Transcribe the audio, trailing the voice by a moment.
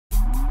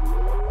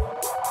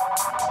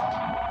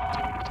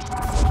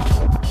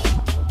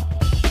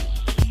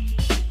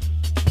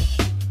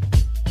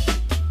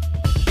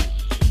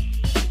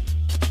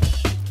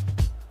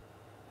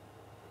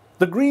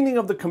The greening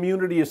of the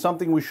community is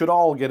something we should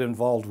all get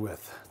involved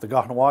with. The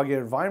Kahnawà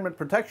Environment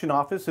Protection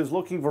Office is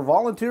looking for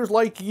volunteers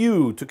like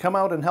you to come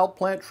out and help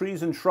plant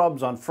trees and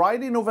shrubs on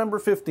Friday, November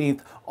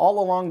 15th, all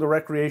along the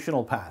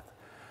recreational path.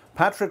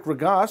 Patrick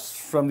Ragaz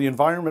from the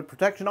Environment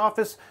Protection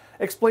Office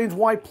explains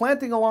why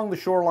planting along the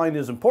shoreline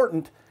is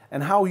important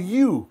and how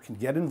you can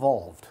get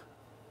involved.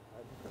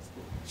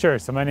 Sure,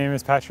 so my name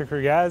is Patrick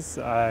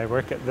Ragaz. I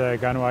work at the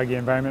Kahnawà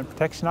Environment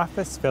Protection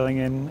Office, filling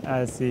in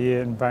as the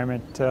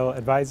Environmental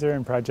Advisor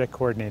and Project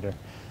Coordinator.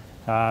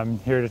 I'm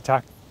here to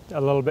talk a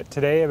little bit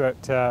today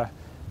about a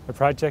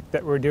project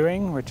that we're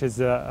doing, which is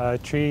a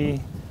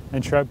tree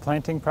and shrub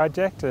planting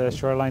project, a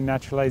shoreline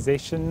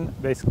naturalization,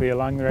 basically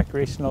along the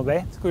recreational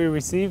bay. We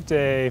received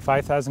a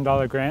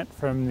 $5,000 grant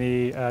from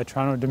the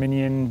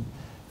Toronto-Dominion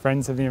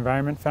Friends of the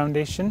Environment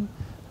Foundation,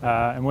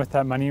 and with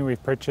that money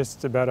we've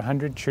purchased about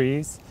 100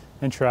 trees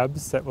and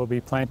shrubs that we'll be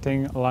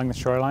planting along the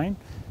shoreline.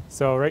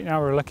 So right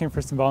now we're looking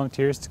for some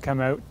volunteers to come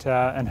out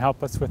and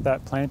help us with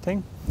that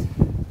planting.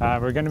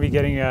 We're going to be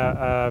getting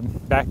a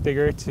back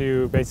digger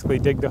to basically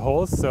dig the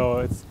holes, so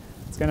it's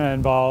going to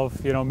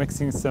involve,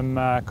 mixing some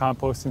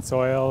compost and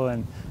soil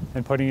and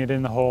putting it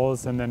in the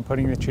holes and then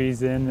putting the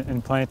trees in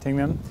and planting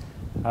them.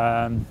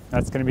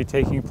 That's going to be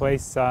taking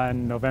place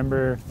on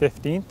November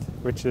 15th,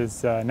 which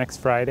is next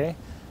Friday,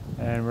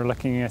 and we're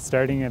looking at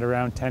starting at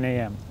around 10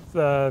 a.m.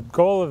 The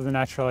goal of the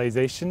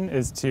naturalization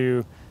is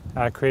to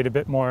create a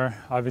bit more,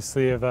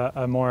 obviously, of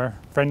a more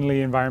friendly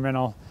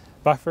environmental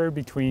buffer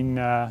between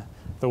the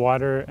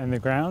water and the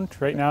ground.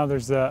 Right now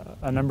there's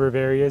a number of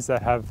areas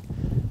that have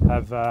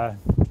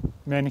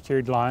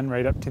manicured lawn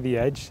right up to the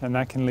edge, and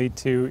that can lead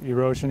to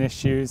erosion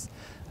issues,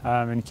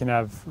 and you can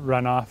have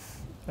runoff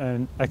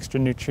and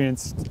extra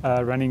nutrients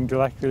running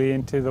directly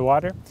into the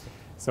water.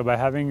 So by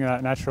having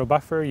a natural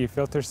buffer, you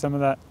filter some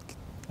of that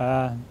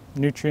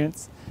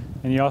nutrients,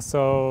 and you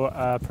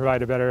also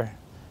provide a better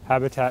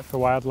habitat for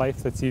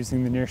wildlife that's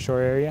using the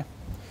nearshore area.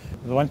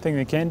 The one thing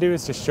they can do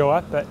is just show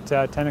up at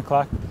 10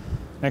 o'clock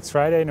next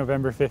Friday,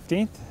 November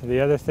 15th. The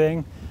other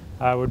thing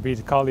would be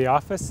to call the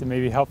office. It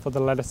may be helpful to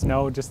let us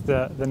know just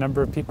the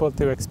number of people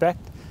to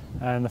expect,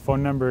 and the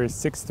phone number is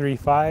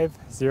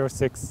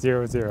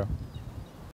 635-0600.